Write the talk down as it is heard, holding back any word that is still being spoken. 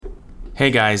Hey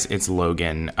guys, it's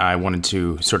Logan. I wanted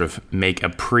to sort of make a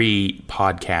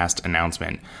pre-podcast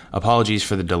announcement. Apologies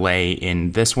for the delay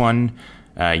in this one.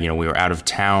 We were out of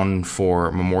town for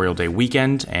Memorial Day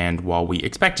weekend, and while we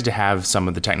expected to have some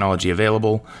of the technology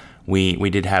available, we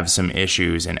did have some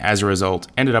issues, and as a result,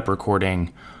 ended up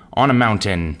recording on a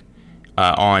mountain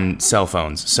on cell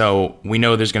phones. So we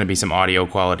know there's going to be some audio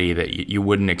quality that you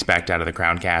wouldn't expect out of the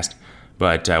Crowncast,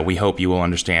 but we hope you will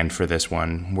understand for this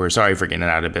one. We're sorry for getting it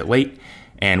out a bit late,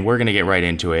 and we're going to get right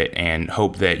into it and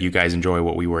hope that you guys enjoy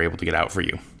what we were able to get out for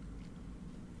you.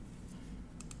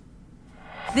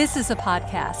 This is a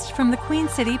podcast from the Queen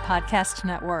City Podcast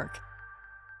Network.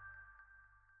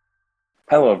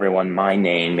 Hello, everyone. My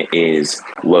name is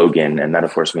Logan, and that,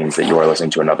 of course, means that you are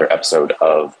listening to another episode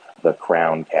of the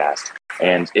Crowncast.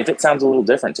 And if it sounds a little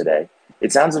different today,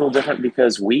 it sounds a little different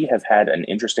because we have had an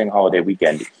interesting holiday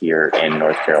weekend here in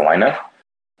North Carolina.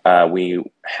 We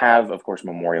have, of course,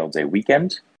 Memorial Day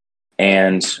weekend,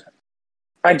 and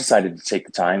I decided to take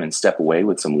the time and step away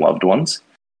with some loved ones.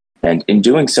 And in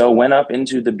doing so, went up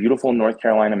into the beautiful North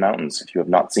Carolina mountains. If you have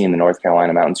not seen the North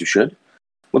Carolina mountains, you should.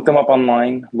 Look them up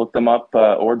online, look them up,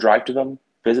 or drive to them,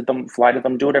 visit them, fly to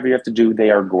them, do whatever you have to do. They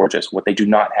are gorgeous. What they do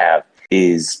not have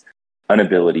is an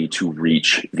ability to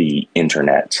reach the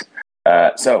internet.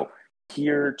 So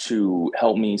here to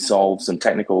help me solve some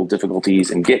technical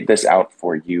difficulties and get this out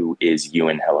for you is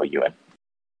Euan. Hello, Euan.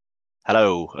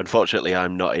 Hello. Unfortunately,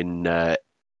 I'm not in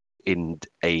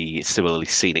a similarly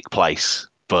scenic place,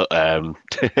 but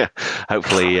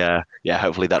hopefully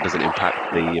that doesn't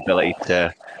impact the ability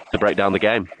to break down the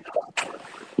game.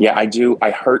 Yeah, I do.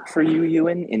 I hurt for you,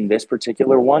 Euan, in this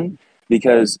particular one,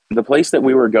 because the place that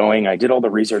we were going, I did all the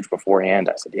research beforehand.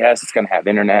 I said, yes, it's going to have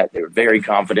internet. They were very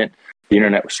confident. The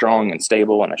internet was strong and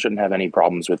stable, and I shouldn't have any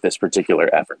problems with this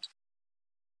particular effort.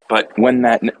 But when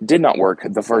that did not work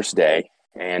the first day,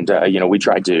 and we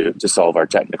tried to solve our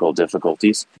technical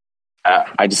difficulties,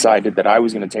 I decided that I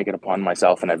was going to take it upon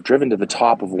myself, and I've driven to the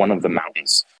top of one of the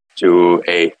mountains to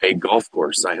a golf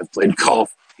course. I have played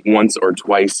golf once or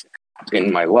twice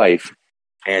in my life,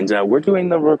 and we're doing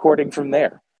the recording from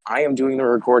there. I am doing the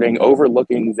recording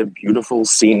overlooking the beautiful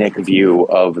scenic view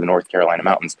of the North Carolina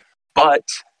mountains. But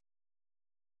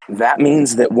that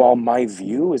means that while my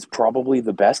view is probably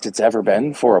the best it's ever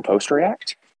been for a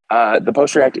post-react, the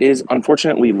post-react is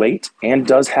unfortunately late and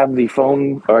does have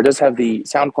the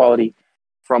sound quality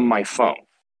from my phone.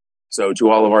 So to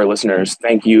all of our listeners,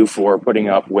 thank you for putting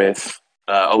up with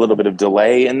a little bit of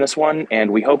delay in this one,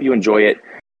 and we hope you enjoy it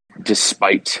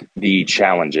despite the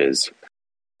challenges.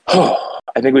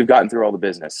 I think we've gotten through all the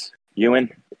business.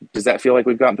 Euan, does that feel like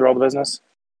we've gotten through all the business?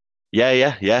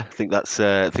 Yeah. I think that's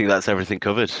everything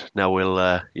covered. Now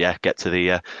we'll get to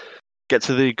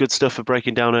the good stuff of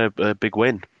breaking down a big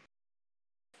win.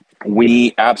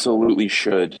 We absolutely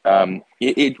should. Can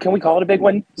we call it a big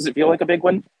win? Does it feel like a big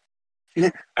win?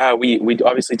 We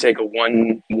obviously take a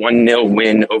 1-0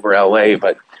 win over LA,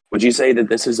 but would you say that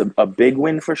this is a big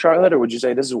win for Charlotte, or would you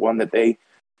say this is one that they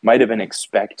might have been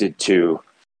expected to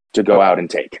go out and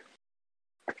take?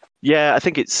 Yeah, I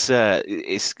think it's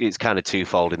kind of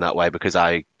twofold in that way, because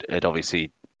I had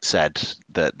obviously said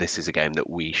that this is a game that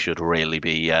we should really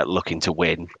be looking to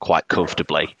win quite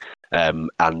comfortably,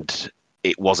 and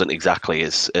it wasn't exactly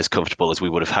as comfortable as we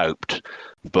would have hoped.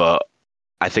 But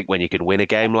I think when you can win a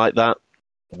game like that,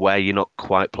 where you're not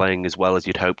quite playing as well as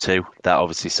you'd hope to, that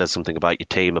obviously says something about your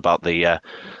team, about the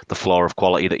floor of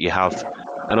quality that you have.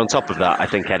 And on top of that, I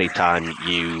think any time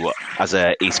you, as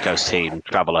a East Coast team,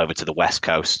 travel over to the West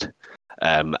Coast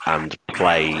and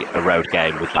play a road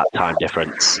game with that time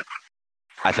difference,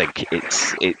 I think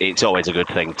it's always a good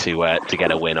thing to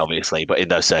get a win, obviously. But in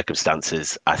those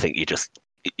circumstances, I think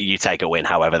you take a win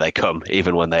however they come,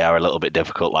 even when they are a little bit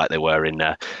difficult, like they were in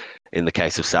the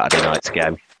case of Saturday night's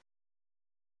game.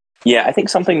 Yeah, I think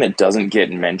something that doesn't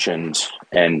get mentioned,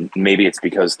 and maybe it's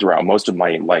because throughout most of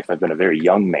my life I've been a very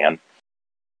young man,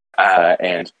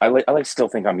 and I like to still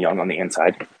think I'm young on the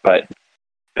inside, but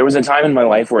there was a time in my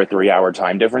life where a 3-hour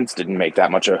time difference didn't make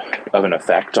that much of an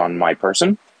effect on my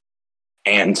person.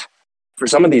 And for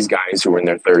some of these guys who are in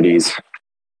their 30s,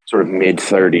 sort of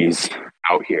mid-30s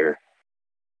out here,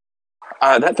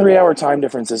 that 3-hour time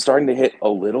difference is starting to hit a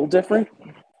little different,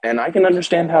 and I can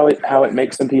understand how it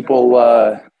makes some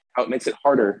people how it makes it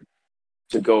harder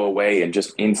to go away and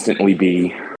just instantly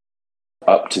be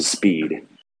up to speed.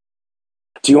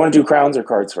 Do you want to do crowns or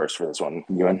cards first for this one,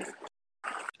 Euan?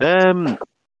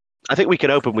 I think we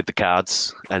can open with the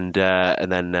cards and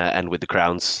then end with the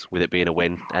crowns, with it being a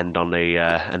win. End on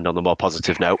the more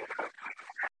positive note.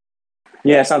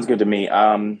 Yeah, sounds good to me.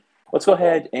 Let's go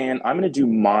ahead and I'm going to do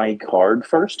my card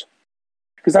first.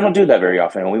 because I don't do that very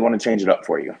often, and we want to change it up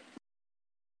for you.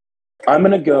 I'm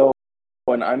going to go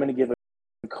and I'm going to give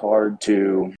my card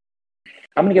to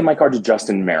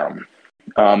Justin Merrim.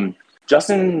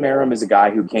 Justin Merrim is a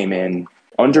guy who came in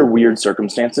under weird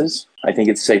circumstances. I think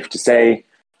it's safe to say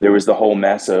there was the whole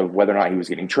mess of whether or not he was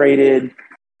getting traded,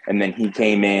 and then he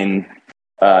came in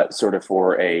sort of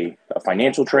for a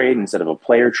financial trade instead of a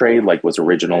player trade, like was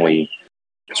originally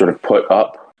sort of put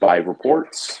up by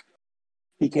reports.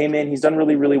 He came in, he's done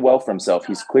really, really well for himself.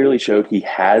 He's clearly showed he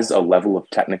has a level of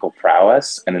technical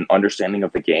prowess and an understanding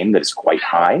of the game that is quite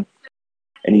high.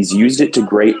 And he's used it to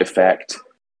great effect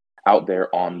out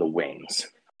there on the wings.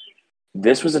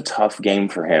 This was a tough game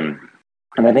for him.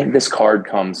 And I think this card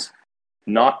comes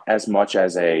not as much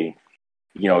as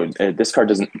this card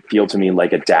doesn't feel to me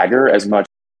like a dagger as much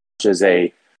as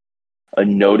a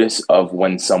notice of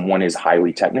when someone is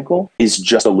highly technical is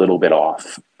just a little bit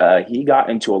off. He got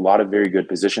into a lot of very good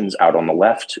positions out on the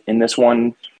left in this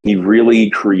one. He really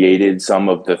created some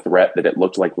of the threat that it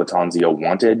looked like Lattanzio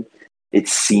wanted. It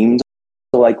seemed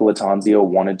like Lattanzio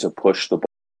wanted to push the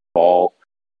ball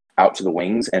out to the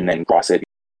wings and then cross it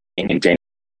in dangerous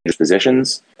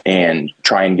positions and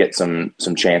try and get some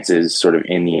chances sort of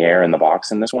in the air in the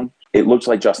box in this one. It looked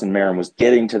like Justin Merrim was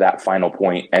getting to that final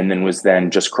point and then was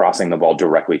just crossing the ball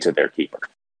directly to their keeper.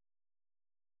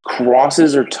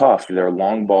 Crosses are tough. They're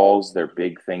long balls. They're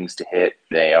big things to hit.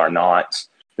 They're not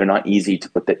easy to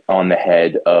put on the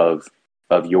head of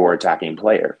your attacking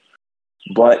player.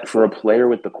 But for a player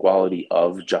with the quality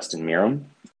of Justin Merrim,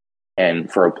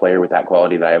 and for a player with that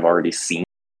quality that I've already seen,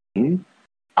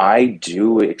 I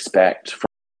do expect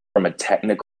from a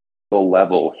technical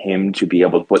level him to be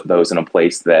able to put those in a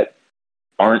place that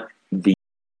aren't the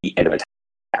end of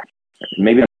attack.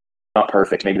 Maybe they're not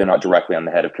perfect. Maybe they're not directly on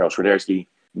the head of Karol Swiderski.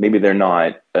 Maybe they're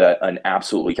not an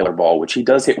absolutely killer ball, which he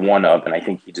does hit one of, and I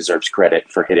think he deserves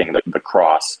credit for hitting the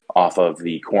cross off of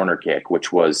the corner kick,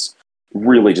 which was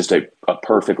really just a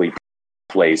perfectly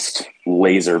placed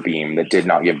laser beam that did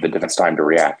not give the defense time to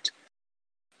react.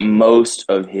 Most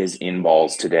of his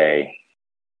in-balls today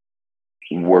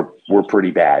were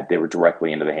pretty bad. They were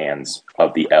directly into the hands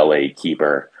of the LA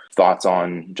keeper. Thoughts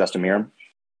on Justin Merrim?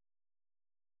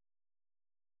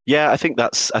 Yeah, I think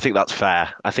that's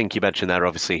fair. I think you mentioned there,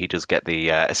 obviously, he does get the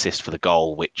assist for the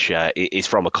goal, which is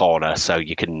from a corner, so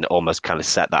you can almost kind of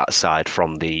set that aside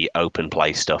from the open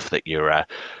play stuff that you're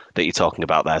talking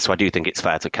about there. So I do think it's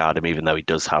fair to card him, even though he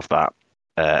does have that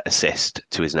assist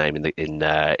to his name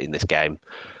in this game.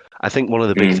 I think one of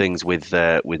the big things with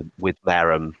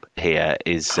Merrim here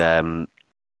is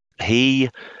he,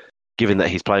 given that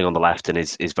he's playing on the left and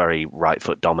is very right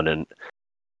foot dominant,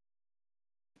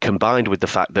 combined with the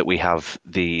fact that we have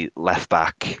the left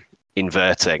back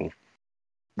inverting,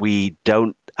 we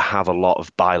don't have a lot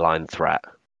of byline threat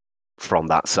from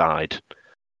that side.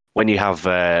 When you have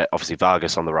obviously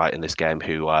Vargas on the right in this game,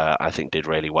 who I think did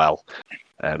really well,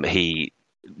 he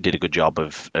did a good job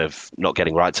of not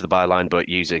getting right to the byline, but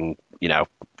using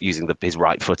his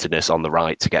right-footedness on the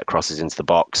right to get crosses into the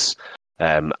box,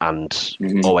 and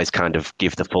always kind of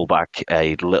give the fullback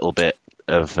a little bit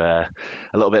of a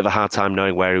hard time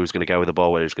knowing where he was going to go with the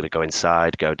ball, whether he was going to go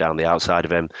inside, go down the outside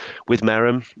of him. With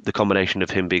Merrim, the combination of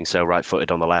him being so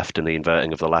right-footed on the left and the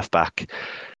inverting of the left back,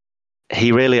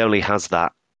 he really only has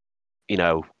that,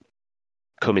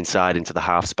 come inside into the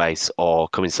half space or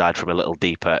come inside from a little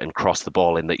deeper and cross the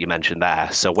ball in that you mentioned there.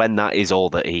 So when that is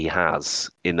all that he has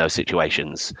in those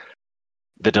situations,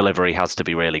 the delivery has to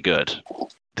be really good.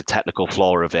 The technical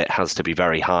floor of it has to be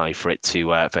very high for it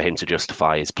to for him to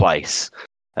justify his place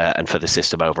and for the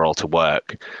system overall to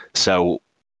work. So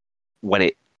when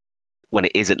it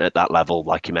isn't at that level,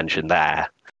 like you mentioned there,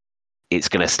 it's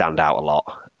going to stand out a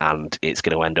lot, and it's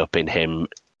going to end up in him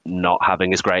not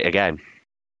having as great a game.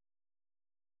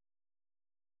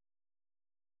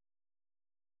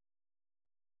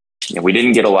 Yeah, we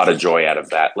didn't get a lot of joy out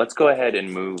of that. Let's go ahead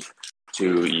and move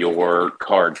to your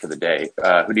card for the day.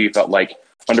 Who do you felt like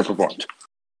underperformed?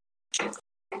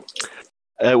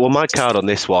 Well, my card on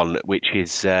this one, which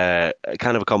is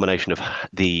kind of a combination of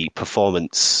the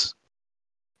performance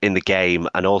in the game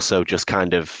and also just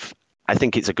kind of, I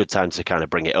think it's a good time to kind of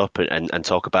bring it up and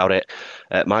talk about it.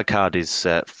 My card is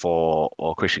for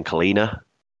Christian Kalina,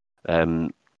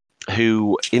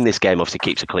 who in this game obviously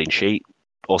keeps a clean sheet,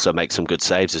 also makes some good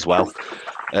saves as well.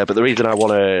 But the reason I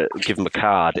want to give him a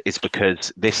card is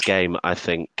because this game, I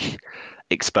think,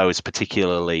 exposed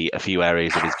particularly a few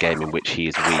areas of his game in which he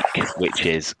is weak, which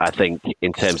is, I think,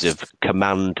 in terms of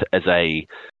command as a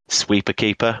sweeper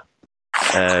keeper,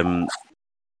 and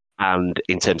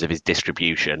in terms of his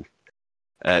distribution.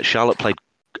 Charlotte played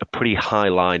a pretty high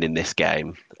line in this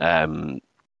game,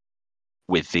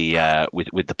 with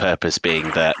the purpose being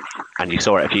that, and you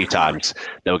saw it a few times,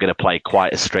 they were going to play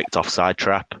quite a strict offside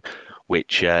trap,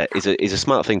 which is a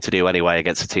smart thing to do anyway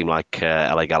against a team like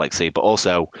LA Galaxy, but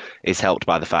also is helped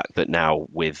by the fact that now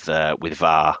with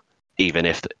VAR, even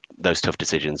if those tough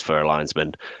decisions for a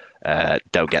linesman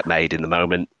don't get made in the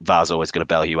moment, VAR's always going to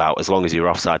bail you out. As long as your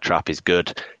offside trap is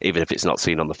good, even if it's not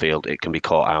seen on the field, it can be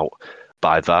caught out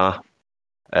by VAR.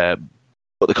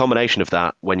 But the combination of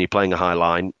that, when you're playing a high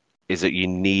line, is that you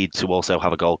need to also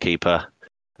have a goalkeeper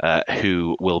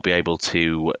who will be able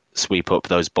to sweep up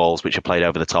those balls which are played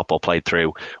over the top or played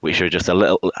through, which are just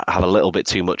have a little bit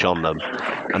too much on them.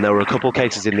 And there were a couple of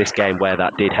cases in this game where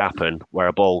that did happen, where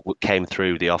a ball came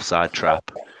through the offside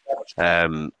trap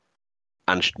and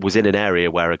was in an area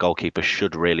where a goalkeeper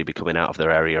should really be coming out of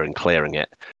their area and clearing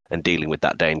it and dealing with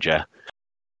that danger.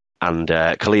 And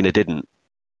Kalina didn't.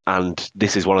 And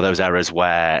this is one of those errors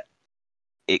where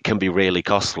it can be really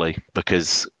costly,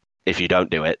 because if you don't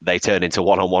do it, they turn into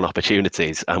one-on-one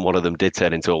opportunities. And one of them did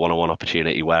turn into a one-on-one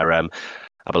opportunity where I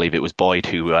believe it was Boyd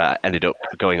who ended up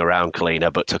going around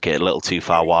Kalina, but took it a little too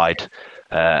far wide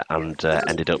and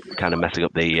ended up kind of messing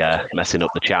up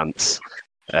the chance.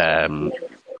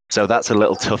 So that's a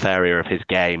little tough area of his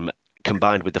game,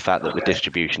 combined with the fact that the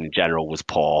distribution in general was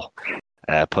poor.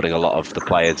 Putting a lot of the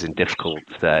players in difficult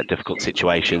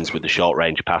situations with the short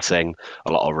range passing.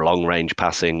 A lot of long range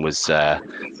passing was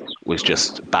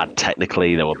just bad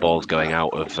technically. There were balls going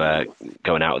out of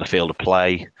the field of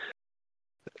play.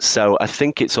 So I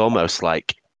think it's almost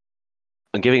like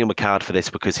I'm giving him a card for this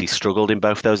because he struggled in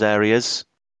both those areas.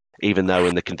 Even though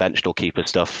in the conventional keeper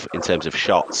stuff, in terms of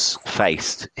shots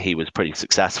faced, he was pretty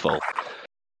successful.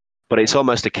 But it's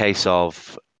almost a case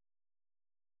of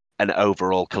an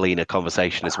overall Kalina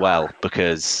conversation as well,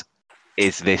 because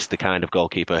is this the kind of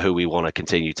goalkeeper who we want to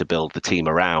continue to build the team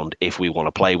around if we want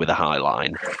to play with a high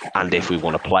line and if we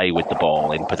want to play with the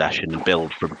ball in possession and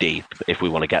build from deep if we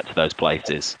want to get to those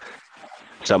places?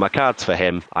 So my cards for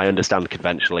him, I understand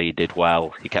conventionally he did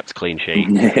well, he kept a clean sheet,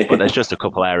 but there's just a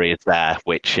couple areas there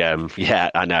which,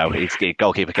 I know,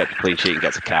 goalkeeper kept a clean sheet and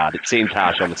gets a card. It seems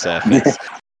harsh on the surface,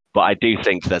 but I do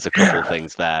think there's a couple of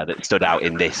things there that stood out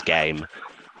in this game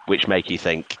which make you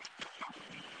think,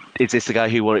 is this the guy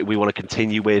who we want to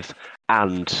continue with?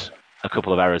 And a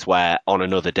couple of errors where, on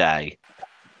another day,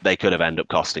 they could have ended up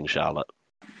costing Charlotte.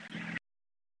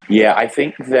 Yeah, I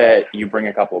think that you bring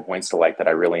a couple of points to light that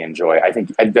I really enjoy. I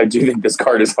do think this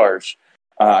card is harsh.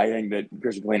 I think that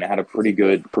Christian Kalina had a pretty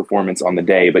good performance on the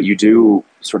day, but you do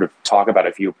sort of talk about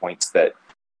a few points that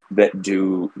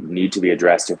do need to be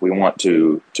addressed if we want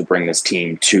to bring this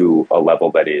team to a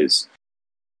level that is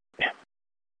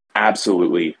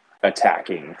absolutely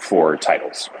attacking for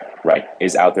titles, right?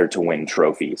 Is out there to win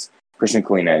trophies. Christian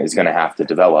Kalina is going to have to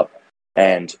develop.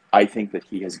 And I think that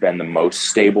he has been the most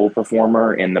stable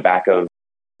performer in the back of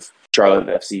Charlotte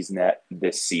FC's net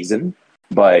this season.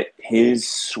 But his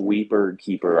sweeper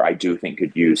keeper, I do think,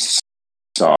 could use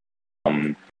some.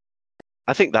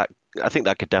 I think that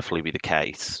could definitely be the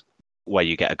case, where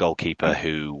you get a goalkeeper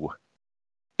who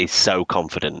is so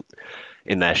confident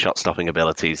in their shot-stopping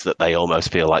abilities that they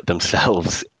almost feel like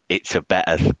themselves it's a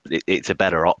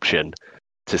better option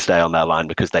to stay on their line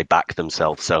because they back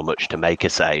themselves so much to make a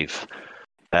save.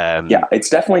 It's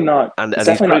definitely not. It's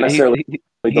definitely not necessarily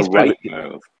the right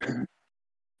move.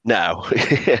 No,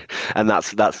 and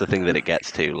that's the thing that it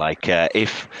gets to. Like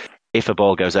if a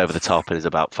ball goes over the top and is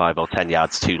about 5 or 10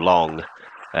 yards too long,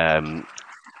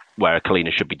 where a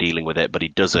Kalina should be dealing with it, but he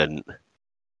doesn't,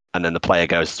 and then the player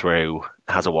goes through,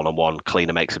 has a one-on-one,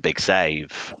 Kalina makes a big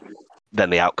save, then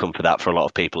the outcome for that for a lot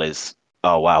of people is,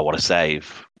 oh wow, what a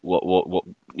save! What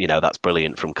that's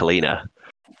brilliant from Kalina.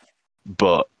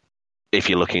 But if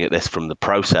you're looking at this from the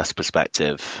process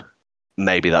perspective,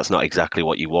 maybe that's not exactly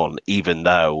what you want, even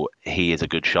though he is a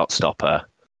good shot stopper.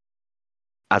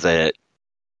 As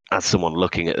someone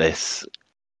looking at this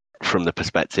from the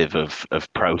perspective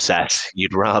of process,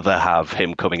 you'd rather have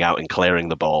him coming out and clearing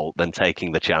the ball than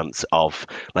taking the chance of,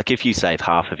 like, if you save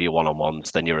half of your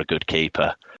one-on-ones, then you're a good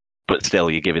keeper. But still,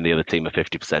 you're giving the other team a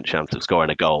 50% chance of scoring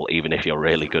a goal, even if you're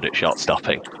really good at shot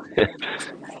stopping.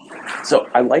 So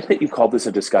I like that you called this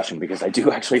a discussion, because I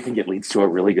do actually think it leads to a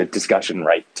really good discussion,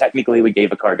 right? Technically, we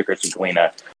gave a card to Christian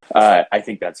Kalina. I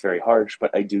think that's very harsh,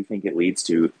 but I do think it leads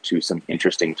to some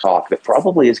interesting talk that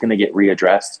probably is going to get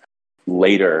readdressed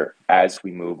later as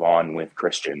we move on with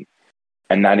Christian.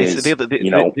 And that is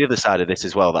the other side of this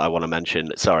as well that I want to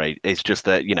mention. Sorry, it's just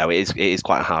that it is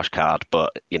quite a harsh card,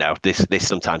 but this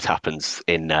sometimes happens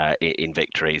in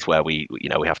victories where we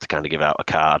have to kind of give out a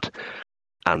card,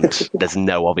 and there's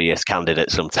no obvious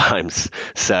candidate sometimes.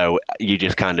 So you're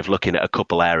just kind of looking at a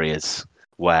couple areas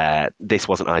where this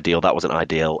wasn't ideal, that wasn't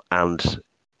ideal, and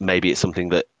maybe it's something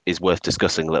that is worth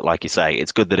discussing. That, like you say,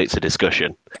 it's good that it's a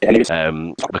discussion,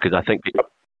 because I think,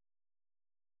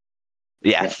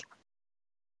 yes.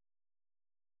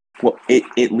 Well,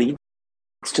 it leads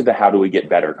to the how do we get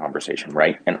better conversation,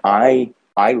 right? And I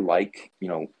like,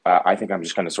 I think I'm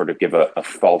just going to sort of give a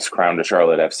false crown to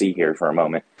Charlotte FC here for a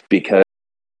moment, because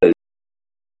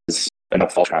a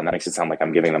false crown, that makes it sound like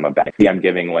I'm giving them a bad. I'm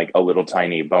giving like a little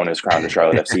tiny bonus crown to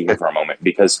Charlotte FC here for a moment,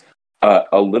 because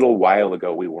a little while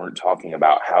ago we weren't talking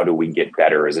about how do we get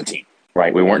better as a team,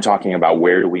 right? We weren't talking about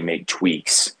where do we make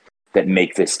tweaks that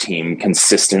make this team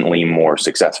consistently more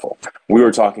successful. We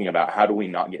were talking about how do we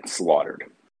not get slaughtered,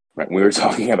 right? We were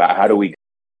talking about how do we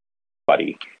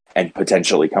buddy and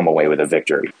potentially come away with a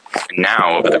victory. And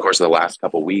now, over the course of the last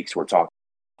couple of weeks, we're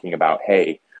talking about,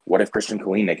 hey, what if Christian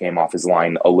Kalina came off his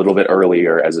line a little bit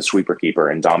earlier as a sweeper keeper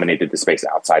and dominated the space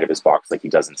outside of his box like he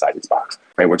does inside his box,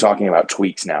 right? We're talking about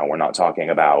tweaks now. We're not talking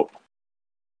about,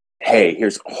 hey,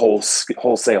 here's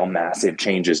wholesale massive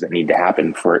changes that need to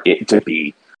happen for it to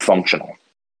be functional.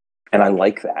 And I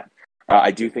like that. I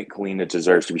do think Kalina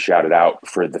deserves to be shouted out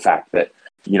for the fact that,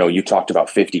 you talked about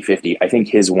 50-50. I think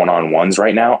his one-on-ones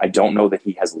right now, I don't know that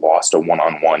he has lost a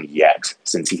one-on-one yet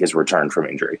since he has returned from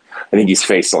injury. I think he's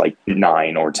faced like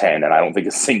 9 or 10, and I don't think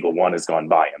a single one has gone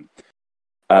by him.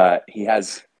 He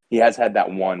has had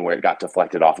that one where it got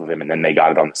deflected off of him, and then they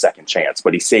got it on the second chance,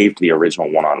 but he saved the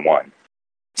original one-on-one.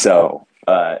 So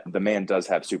the man does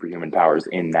have superhuman powers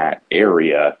in that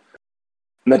area.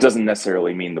 And that doesn't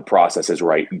necessarily mean the process is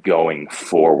right going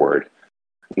forward.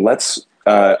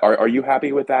 Are you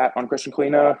happy with that on Christian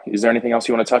Kalina? Is there anything else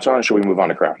you want to touch on, or should we move on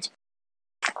to crowns?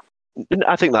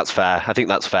 I think that's fair.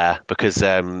 Because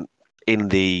within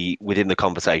the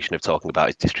conversation of talking about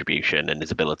his distribution and his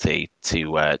ability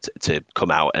to come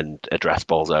out and address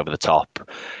balls over the top,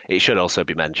 it should also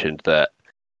be mentioned that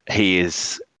he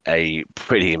is a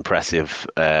pretty impressive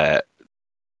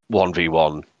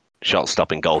 1v1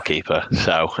 shot-stopping goalkeeper.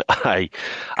 So I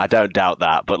don't doubt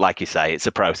that. But like you say, it's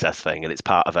a process thing, and it's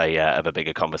part of a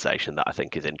bigger conversation that I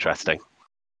think is interesting.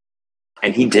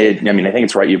 And he did. I mean, I think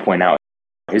it's right you point out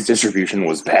his distribution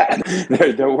was bad.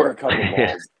 There were a couple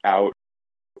balls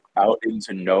out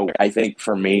into nowhere. I think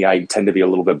for me, I tend to be a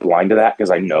little bit blind to that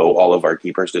because I know all of our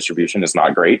keepers' distribution is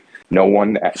not great. No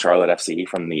one at Charlotte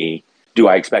FC do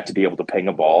I expect to be able to ping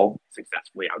a ball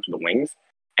successfully out to the wings?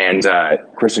 And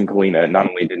Christian Kalina not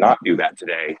only did not do that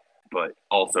today, but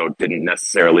also didn't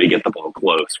necessarily get the ball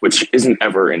close, which isn't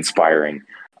ever inspiring.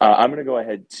 I'm going to go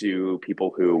ahead to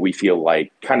people who we feel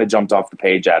like kind of jumped off the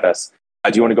page at us.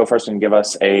 Do you want to go first and give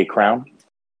us a crown?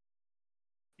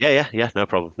 Yeah, no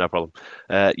problem.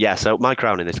 So my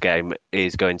crown in this game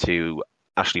is going to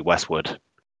Ashley Westwood,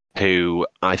 who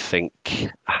I think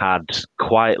had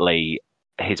quietly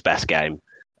his best game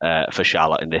for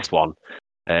Charlotte in this one.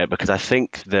 Because I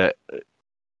think that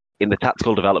in the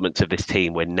tactical development of this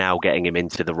team, we're now getting him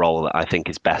into the role that I think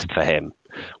is best for him,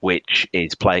 which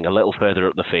is playing a little further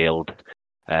up the field,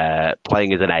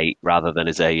 playing as an 8 rather than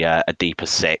as a deeper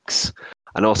 6,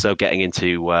 and also getting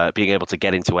into being able to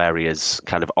get into areas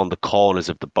kind of on the corners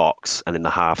of the box and in the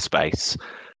half space.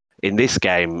 In this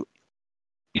game,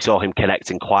 you saw him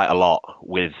connecting quite a lot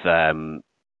with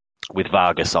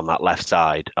Vargas on that left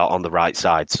side, on the right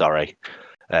side, sorry.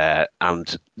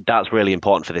 And that's really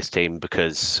important for this team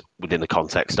because within the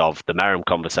context of the Merrim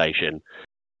conversation,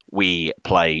 we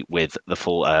play with the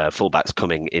fullbacks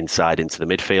coming inside into the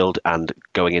midfield and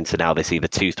going into now this either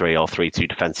 2-3 or 3-2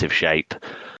 defensive shape,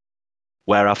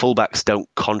 where our fullbacks don't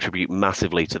contribute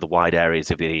massively to the wide areas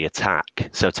of the attack.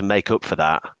 So to make up for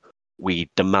that, we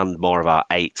demand more of our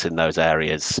 8s in those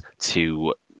areas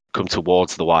to come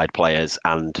towards the wide players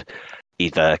and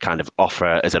either kind of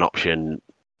offer as an option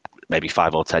maybe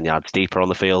 5 or 10 yards deeper on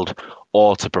the field,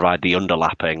 or to provide the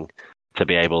underlapping to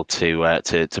be able to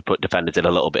put defenders in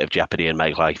a little bit of jeopardy and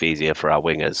make life easier for our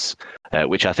wingers,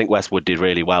 which I think Westwood did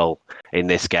really well in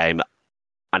this game.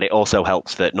 And it also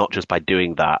helps that not just by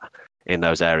doing that in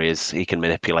those areas, he can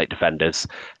manipulate defenders.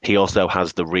 He also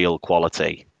has the real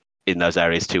quality in those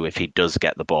areas too, if he does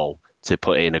get the ball, to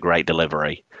put in a great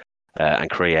delivery. And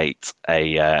create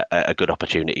a good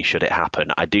opportunity should it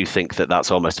happen. I do think that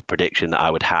that's almost a prediction that I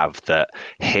would have, that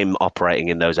him operating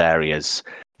in those areas,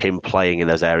 him playing in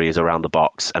those areas around the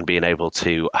box and being able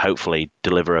to hopefully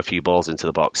deliver a few balls into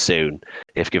the box soon,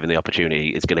 if given the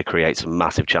opportunity, is going to create some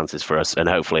massive chances for us and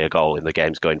hopefully a goal in the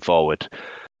games going forward.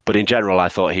 But in general, I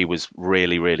thought he was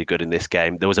really, really good in this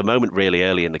game. There was a moment really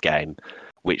early in the game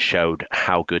which showed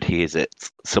how good he is at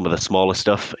some of the smaller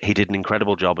stuff. He did an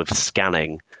incredible job of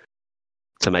scanning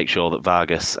to make sure that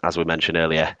Vargas, as we mentioned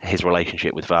earlier, his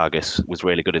relationship with Vargas was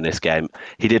really good in this game.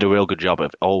 He did a real good job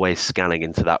of always scanning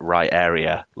into that right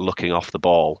area, looking off the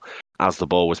ball as the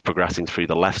ball was progressing through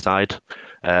the left side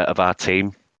of our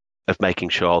team, of making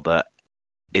sure that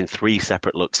in 3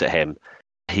 separate looks at him,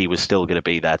 he was still going to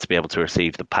be there to be able to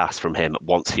receive the pass from him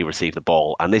once he received the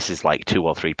ball. And this is like 2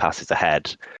 or 3 passes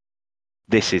ahead.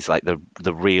 This is like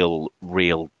the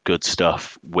real good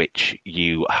stuff, which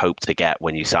you hope to get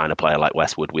when you sign a player like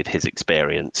Westwood with his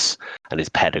experience and his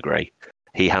pedigree.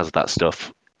 He has that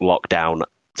stuff locked down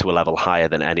to a level higher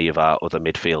than any of our other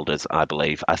midfielders, I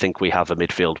believe. I think we have a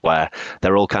midfield where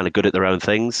they're all kind of good at their own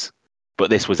things, but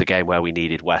this was a game where we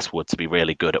needed Westwood to be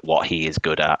really good at what he is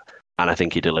good at, and I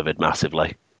think he delivered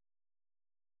massively.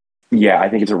 Yeah, I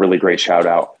think it's a really great shout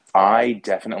out. I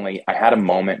had a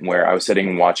moment where I was sitting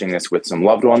and watching this with some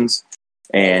loved ones,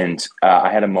 and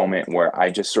I had a moment where I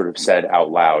just sort of said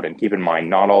out loud, and keep in mind,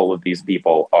 not all of these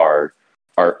people are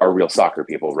real soccer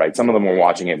people, right? Some of them were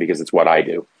watching it because it's what I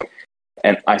do.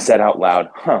 And I said out loud,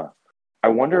 I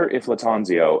wonder if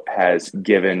Latanzio has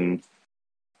given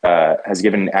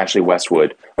Ashley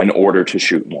Westwood an order to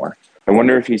shoot more. I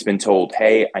wonder if he's been told,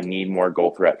 hey, I need more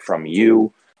goal threat from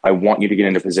you. I want you to get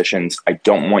into positions. I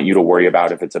don't want you to worry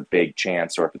about if it's a big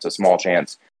chance or if it's a small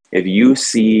chance. If you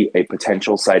see a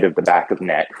potential sight of the back of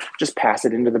net, just pass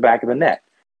it into the back of the net.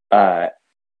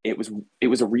 It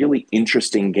was a really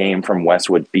interesting game from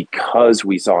Westwood because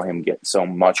we saw him get so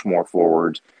much more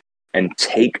forward and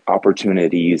take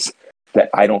opportunities that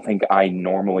I don't think I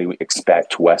normally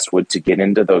expect Westwood to get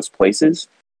into those places.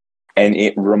 And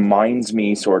it reminds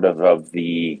me sort of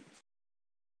the,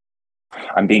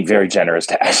 I'm being very generous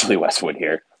to Ashley Westwood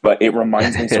here, but it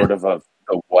reminds me sort of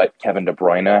what Kevin De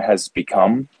Bruyne has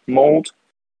become mold,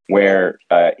 where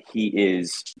he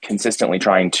is consistently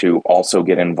trying to also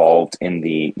get involved in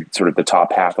the sort of the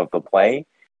top half of the play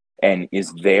and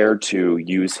is there to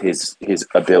use his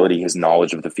ability, his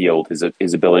knowledge of the field,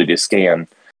 his ability to scan,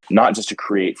 not just to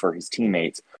create for his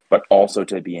teammates, but also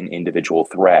to be an individual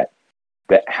threat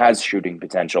that has shooting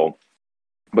potential.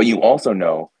 But you also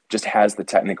know just has the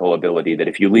technical ability that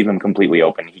if you leave him completely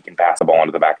open, he can pass the ball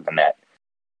into the back of the net.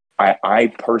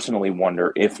 I personally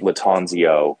wonder if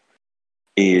Latanzio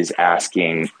is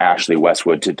asking Ashley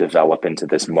Westwood to develop into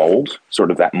this mold,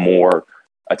 sort of that more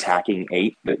attacking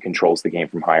 8 that controls the game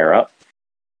from higher up.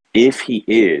 If he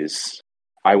is,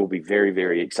 I will be very,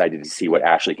 very excited to see what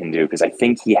Ashley can do, because I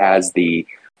think he has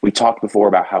we talked before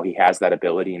about how he has that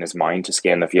ability in his mind to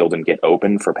scan the field and get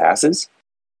open for passes.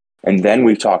 And then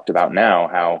we've talked about now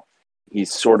how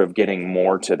he's sort of getting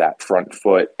more to that front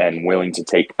foot and willing to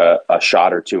take a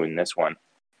shot or two in this one.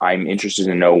 I'm interested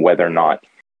to know whether or not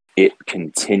it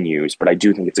continues, but I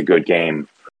do think it's a good game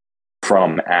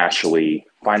from Ashley.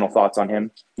 Final thoughts on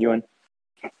him, Euan?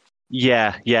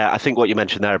 Yeah. I think what you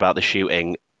mentioned there about the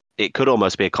shooting, it could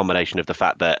almost be a combination of the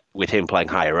fact that with him playing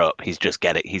higher up, he's just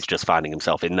finding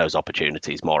himself in those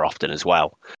opportunities more often as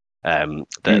well.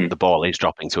 The ball is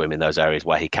dropping to him in those areas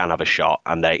where he can have a shot,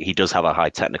 and he does have a high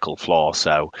technical floor.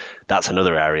 So that's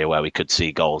another area where we could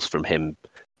see goals from him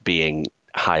being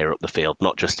higher up the field,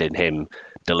 not just in him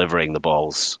delivering the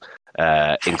balls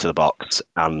into the box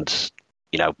and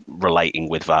relating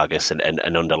with Vargas and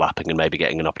underlapping and maybe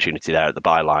getting an opportunity there at the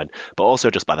byline, but also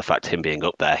just by the fact of him being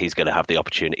up there, he's going to have the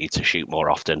opportunity to shoot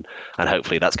more often, and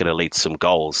hopefully that's going to lead to some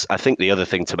goals. I think the other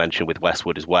thing to mention with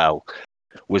Westwood as well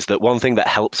was that one thing that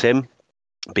helps him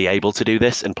be able to do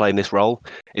this and play in this role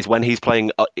is when he's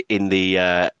playing in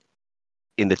the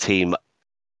team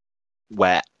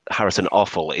where Harrison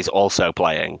Offal is also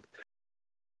playing.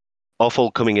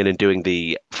 Offal coming in and doing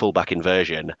the fullback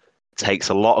inversion takes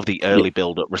a lot of the early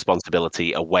build-up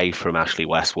responsibility away from Ashley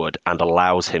Westwood and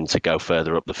allows him to go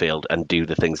further up the field and do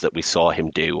the things that we saw him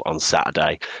do on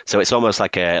Saturday. So it's almost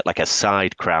like a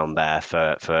side crown there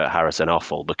for Harrison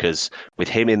Offal, because with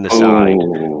him in the side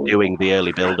doing the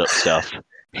early build-up stuff,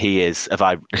 he is. Have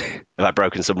I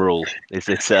broken some rule? Is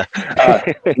this?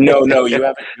 No, you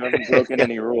haven't broken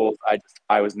any rules.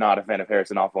 I was not a fan of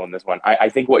Harrison Offal in this one. I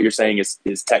think what you're saying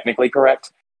is technically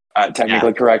correct.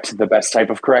 Correct, the best type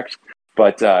of correct.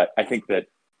 But I think that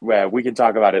we can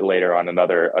talk about it later on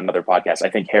another podcast. I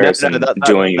think Harrison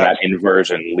doing that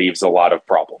inversion leaves a lot of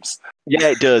problems.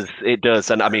 Yeah, it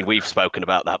does. And I mean, we've spoken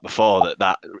about that before,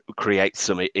 that creates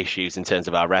some issues in terms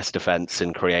of our rest defense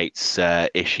and creates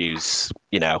issues,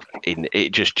 in it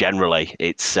just generally.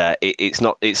 It's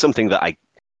something that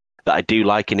I do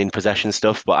like in possession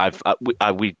stuff, but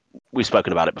we've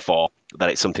spoken about it before. that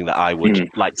it's something that I would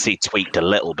like to see tweaked a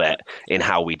little bit in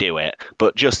how we do it.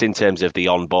 But just in terms of the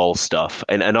on-ball stuff,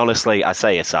 and honestly, I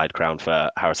say a side crown for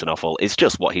Harrison Offal, it's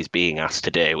just what he's being asked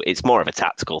to do. It's more of a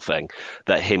tactical thing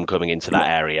that him coming into that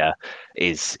area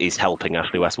is helping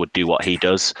Ashley Westwood do what he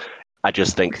does. I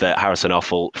just think that Harrison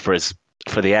Offal,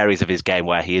 for the areas of his game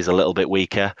where he is a little bit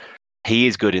weaker, he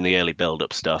is good in the early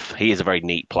build-up stuff. He is a very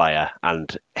neat player,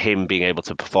 and him being able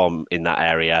to perform in that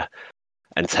area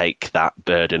and take that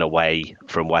burden away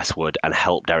from Westwood and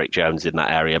help Derek Jones in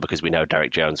that area, because we know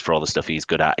Derek Jones, for all the stuff he's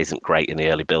good at, isn't great in the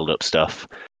early build-up stuff.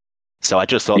 So I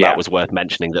just thought that was worth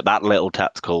mentioning, that little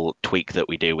tactical tweak that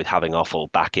we do with having Offal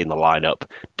back in the lineup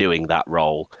doing that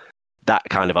role, that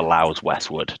kind of allows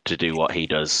Westwood to do what he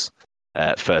does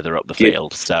further up the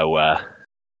field. So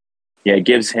it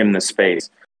gives him the space.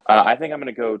 I think I'm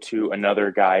going to go to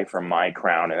another guy from my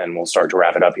crown, and then we'll start to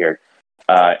wrap it up here.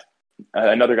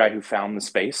 Another guy who found the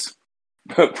space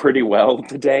pretty well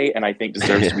today, and I think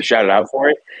deserves to be shouted out for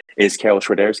it, is Karol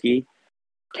Swiderski.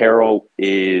 Karol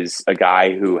is a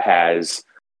guy who has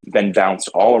been bounced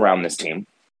all around this team.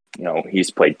 You know, he's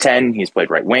played 10, he's played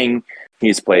right wing,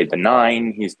 he's played the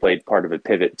 9, he's played part of a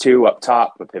pivot 2 up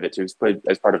top, a pivot 2, he's played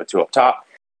as part of a 2 up top.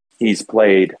 He's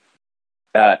played,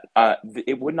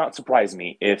 it would not surprise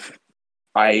me if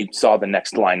I saw the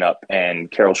next lineup and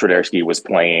Karol Swiderski was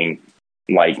playing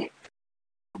like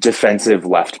defensive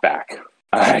left back.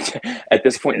 At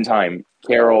this point in time,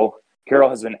 Karol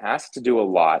has been asked to do a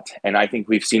lot, and I think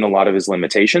we've seen a lot of his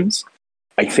limitations.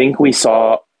 I think we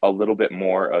saw a little bit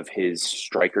more of his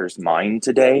striker's mind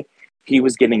today. He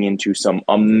was getting into some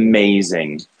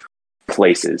amazing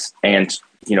places. And,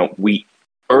 you know,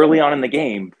 early on in the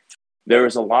game, there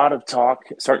was a lot of talk,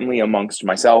 certainly amongst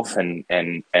myself and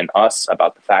us,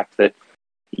 about the fact that,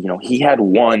 you know, he had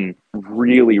one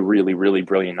really, really, really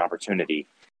brilliant opportunity,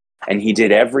 and he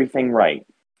did everything right.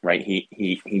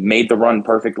 He made the run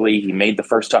perfectly. He made the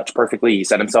first touch perfectly. He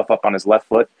set himself up on his left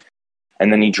foot,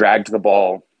 and then he dragged the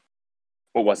ball,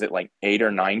 what was it, like 8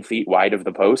 or 9 feet wide of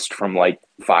the post from like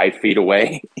 5 feet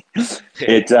away.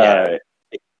 It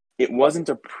wasn't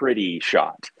a pretty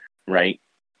shot, right?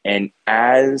 And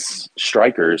as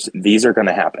strikers, these are going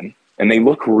to happen, and they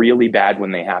look really bad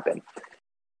when they happen.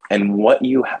 And what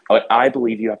I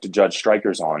believe you have to judge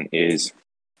strikers on is,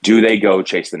 do they go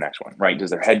chase the next one, right? Does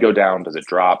their head go down? Does it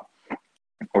drop?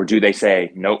 Or do they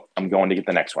say, nope, I'm going to get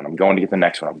the next one. I'm going to get the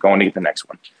next one. I'm going to get the next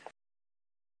one.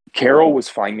 Karol was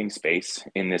finding space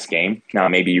in this game. Now,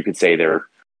 maybe you could say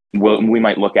we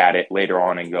might look at it later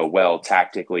on and go, well,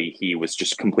 tactically, he was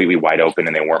just completely wide open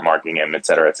and they weren't marking him, et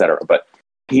cetera, et cetera. But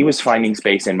he was finding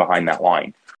space in behind that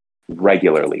line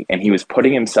regularly, and he was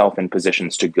putting himself in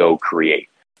positions to go create.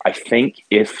 I think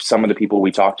if some of the people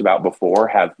we talked about before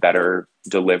have better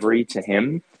delivery to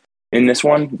him in this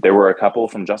one, there were a couple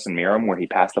from Justin Meram where he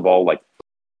passed the ball like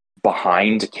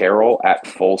behind Karol at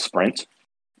full sprint.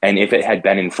 And if it had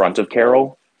been in front of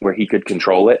Karol, where he could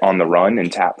control it on the run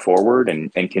and tap forward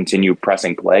and continue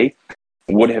pressing play,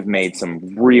 would have made some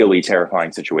really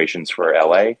terrifying situations for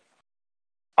LA.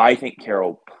 I think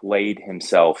Karol played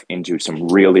himself into some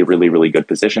really, really, really good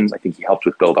positions. I think he helped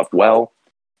with build up well.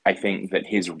 I think that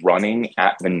his running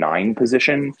at the 9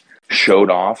 position showed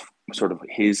off sort of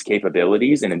his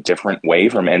capabilities in a different way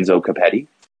from Enzo Capetti.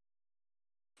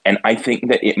 And I think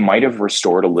that it might have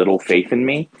restored a little faith in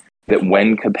me that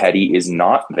when Capetti is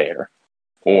not there,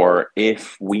 or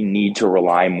if we need to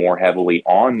rely more heavily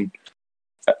on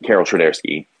Karol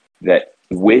Swiderski, that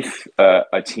with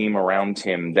a team around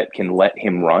him that can let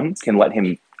him run, can let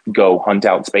him go hunt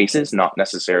out spaces, not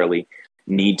necessarily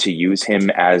need to use him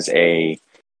as a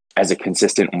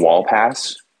consistent wall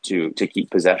pass to keep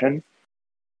possession,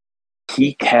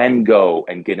 he can go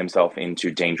and get himself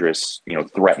into dangerous,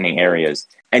 threatening areas.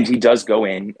 And he does go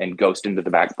in and ghost into the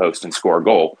back post and score a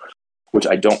goal, which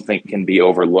I don't think can be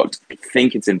overlooked. I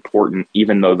think it's important,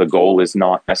 even though the goal is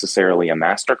not necessarily a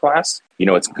masterclass.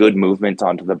 It's good movement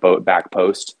onto the back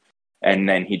post. And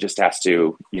then he just has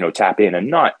to, tap in a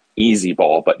not easy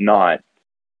ball, but not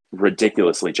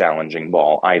ridiculously challenging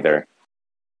ball either.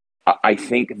 I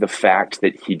think the fact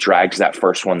that he drags that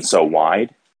first one so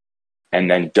wide and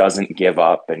then doesn't give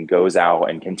up and goes out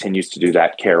and continues to do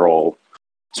that Karol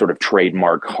sort of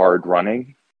trademark hard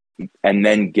running and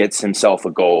then gets himself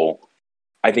a goal,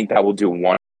 I think that will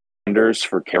do wonders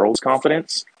for Karol's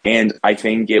confidence. And I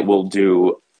think it will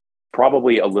do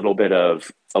probably a little bit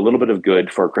of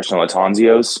good for Christian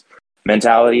Latanzio's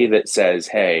mentality that says,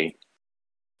 hey,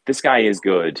 this guy is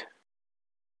good.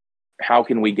 How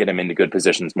can we get him into good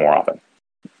positions more often?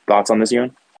 Thoughts on this,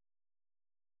 Euan?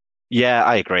 Yeah,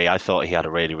 I agree. I thought he had a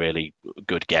really, really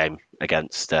good game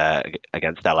against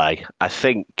LA. I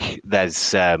think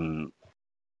there's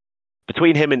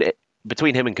between him and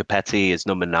Capetti as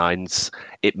number nines,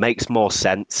 it makes more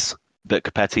sense that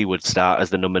Capetti would start as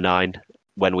the number nine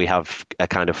when we have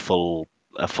a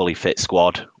fully fit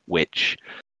squad, which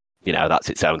that's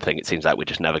its own thing. It seems like we're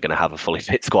just never going to have a fully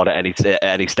fit squad at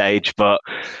any stage. But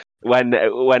when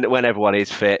everyone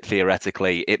is fit,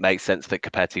 theoretically, it makes sense that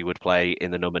Capetti would play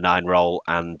in the number nine role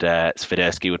and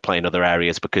Swiderski would play in other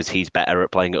areas because he's better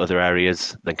at playing at other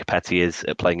areas than Capetti is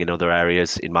at playing in other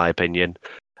areas, in my opinion.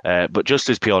 But just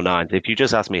as pure nines, if you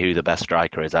just ask me who the best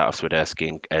striker is out of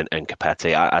Swiderski and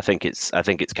Capetti, I think it's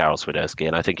Karol Swiderski,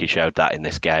 and I think he showed that in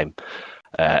this game.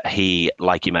 He,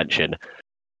 like you mentioned,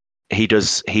 he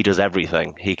does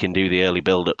everything. He can do the early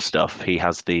build-up stuff. He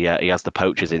has the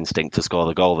poacher's instinct to score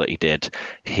the goal that he did.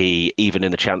 He, even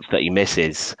in the chance that he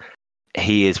misses,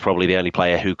 he is probably the only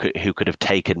player who could have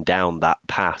taken down that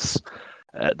pass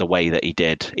the way that he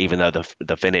did, even though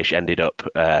the finish ended up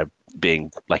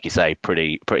being, like you say,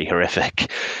 pretty horrific.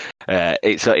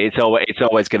 It's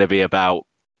always going to be about,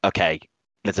 okay,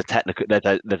 there's a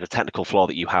technical flaw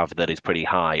that you have that is pretty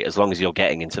high. As long as you're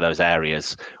getting into those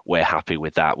areas, we're happy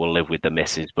with that. We'll live with the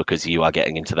misses because you are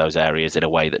getting into those areas in a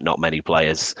way that not many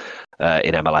players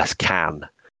in MLS can.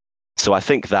 So I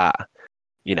think that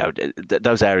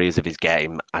those areas of his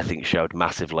game, I think, showed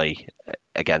massively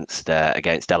against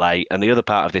LA. And the other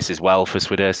part of this as well for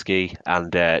Swiderski,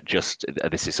 and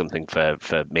this is something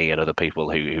for me and other people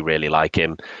who really like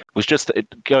him, was just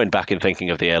going back and thinking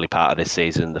of the early part of this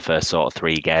season, the first sort of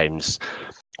 3 games,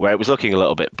 where it was looking a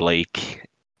little bit bleak.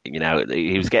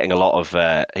 He was getting a lot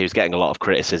of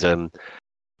criticism,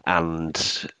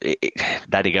 and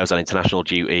then he goes on international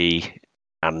duty.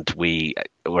 And we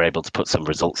were able to put some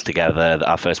results together.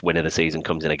 Our first win of the season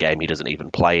comes in a game he doesn't even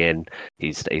play in.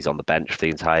 He's on the bench for the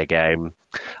entire game.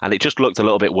 And it just looked a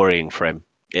little bit worrying for him.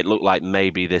 It looked like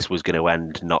maybe this was going to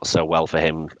end not so well for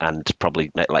him, and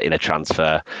probably like in a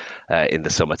transfer in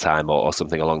the summertime or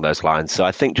something along those lines. So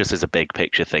I think just as a big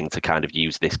picture thing to kind of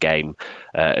use this game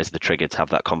as the trigger to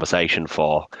have that conversation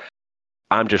for,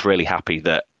 I'm just really happy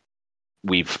that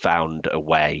we've found a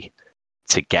way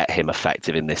to get him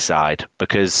effective in this side,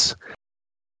 because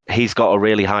he's got a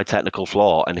really high technical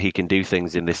flaw and he can do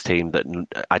things in this team that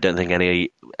I don't think any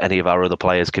of our other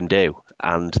players can do.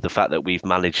 And the fact that we've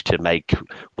managed to make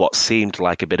what seemed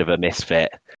like a bit of a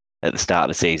misfit at the start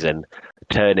of the season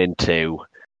turn into,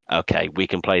 okay, we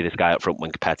can play this guy up front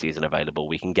when Capetti isn't available.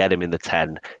 We can get him in the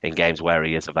 10 in games where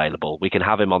he is available. We can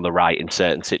have him on the right in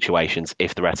certain situations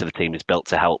if the rest of the team is built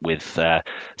to help with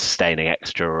sustaining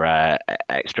extra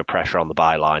pressure on the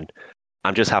byline.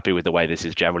 I'm just happy with the way this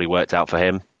has generally worked out for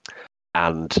him.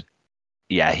 And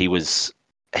yeah, he was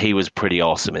pretty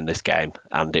awesome in this game,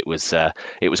 and it was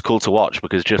cool to watch,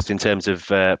 because just in terms of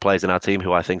players in our team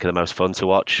who I think are the most fun to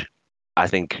watch, I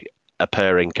think a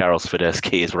purring Karol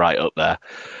Swiderski is right up there.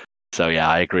 So yeah,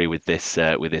 I agree with this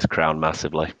crown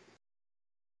massively.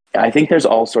 I think there's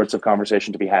all sorts of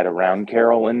conversation to be had around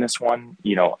Karol in this one.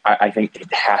 I think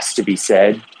it has to be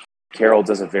said, Karol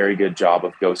does a very good job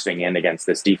of ghosting in against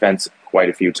this defense quite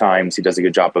a few times. He does a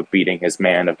good job of beating his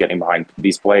man, of getting behind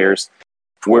these players.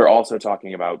 We're also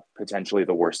talking about potentially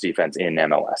the worst defense in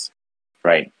MLS,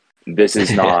 right? This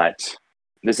is not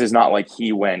this is not like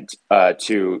he went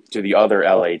to the other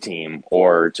LA team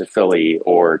or to Philly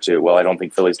or to, well, I don't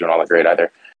think Philly's doing all that great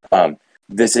either.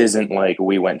 This isn't like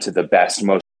we went to the best,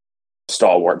 most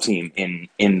stalwart team in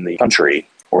the country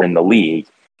or in the league,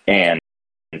 and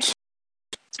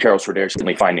Karol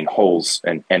Swiderski finding holes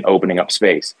and opening up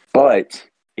space. But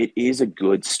it is a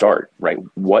good start, right?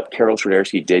 What Karol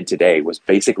Swiderski did today was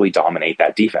basically dominate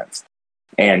that defense.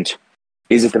 And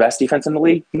is it the best defense in the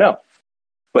league? No.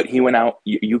 But he went out.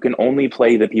 You can only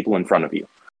play the people in front of you,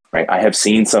 right? I have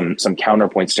seen some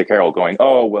counterpoints to Karol going,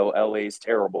 oh, well, LA's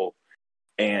terrible.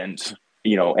 And,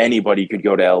 anybody could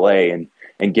go to LA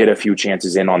and get a few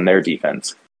chances in on their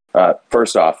defense.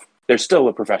 First off, they're still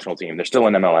a professional team. They're still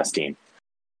an MLS team.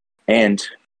 And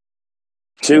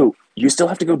 2, you still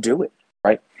have to go do it,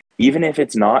 right? Even if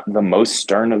it's not the most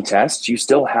stern of tests, you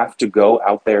still have to go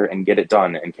out there and get it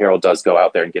done. And Karol does go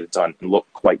out there and get it done and look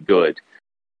quite good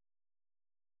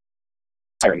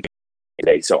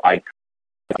today. So I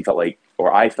felt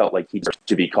like he deserved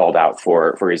to be called out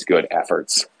for his good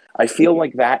efforts. I feel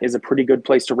like that is a pretty good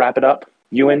place to wrap it up.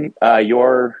 Euan,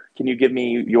 can you give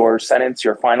me your sentence,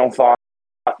 your final thought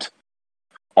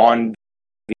on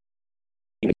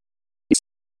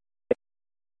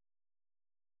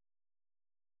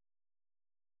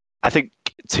I think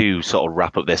to sort of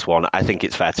wrap up this one, I think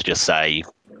it's fair to just say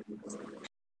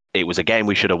it was a game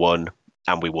we should have won,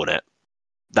 and we won it.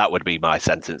 That would be my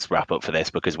sentence wrap up for this,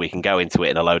 because we can go into it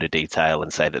in a load of detail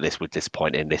and say that this was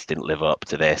disappointing, this didn't live up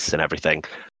to this and everything.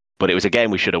 But it was a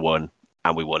game we should have won,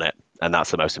 and we won it. And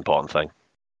that's the most important thing.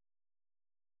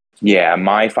 Yeah,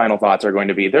 my final thoughts are going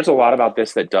to be, there's a lot about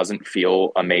this that doesn't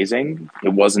feel amazing. It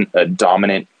wasn't a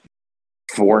dominant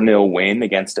 4-0 win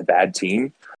against a bad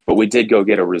team, but we did go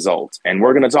get a result. And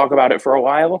we're going to talk about it for a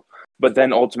while, but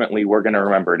then ultimately we're going to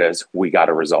remember it as we got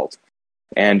a result.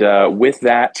 And with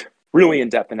that really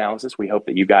in-depth analysis, we hope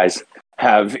that you guys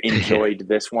have enjoyed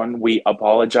this one. We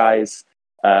apologize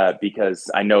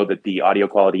because I know that the audio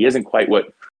quality isn't quite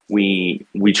what we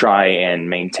try and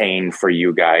maintain for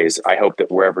you guys. I hope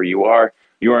that wherever you are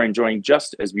enjoying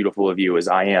just as beautiful a view as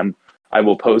I am. I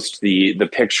will post the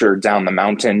picture down the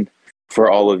mountain for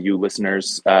all of you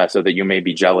listeners, so that you may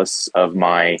be jealous of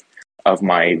my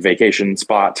vacation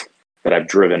spot that I've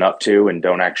driven up to and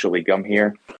don't actually come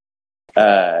here.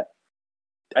 I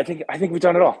think we've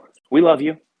done it all. We love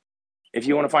you. If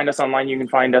you want to find us online, you can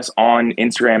find us on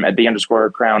Instagram at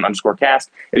 @the_crown_cast.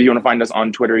 If you want to find us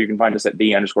on Twitter, you can find us at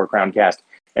 @the_crowncast.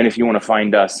 And if you want to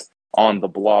find us on the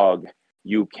blog,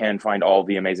 you can find all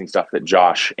the amazing stuff that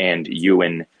Josh and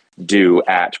Euan do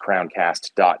at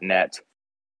crowncast.net.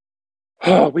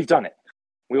 Oh, we've done it.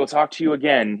 We will talk to you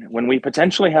again when we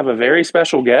potentially have a very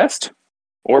special guest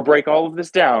or break all of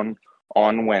this down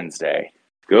on Wednesday.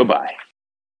 Goodbye.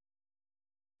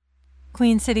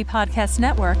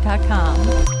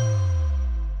 QueenCityPodcastNetwork.com.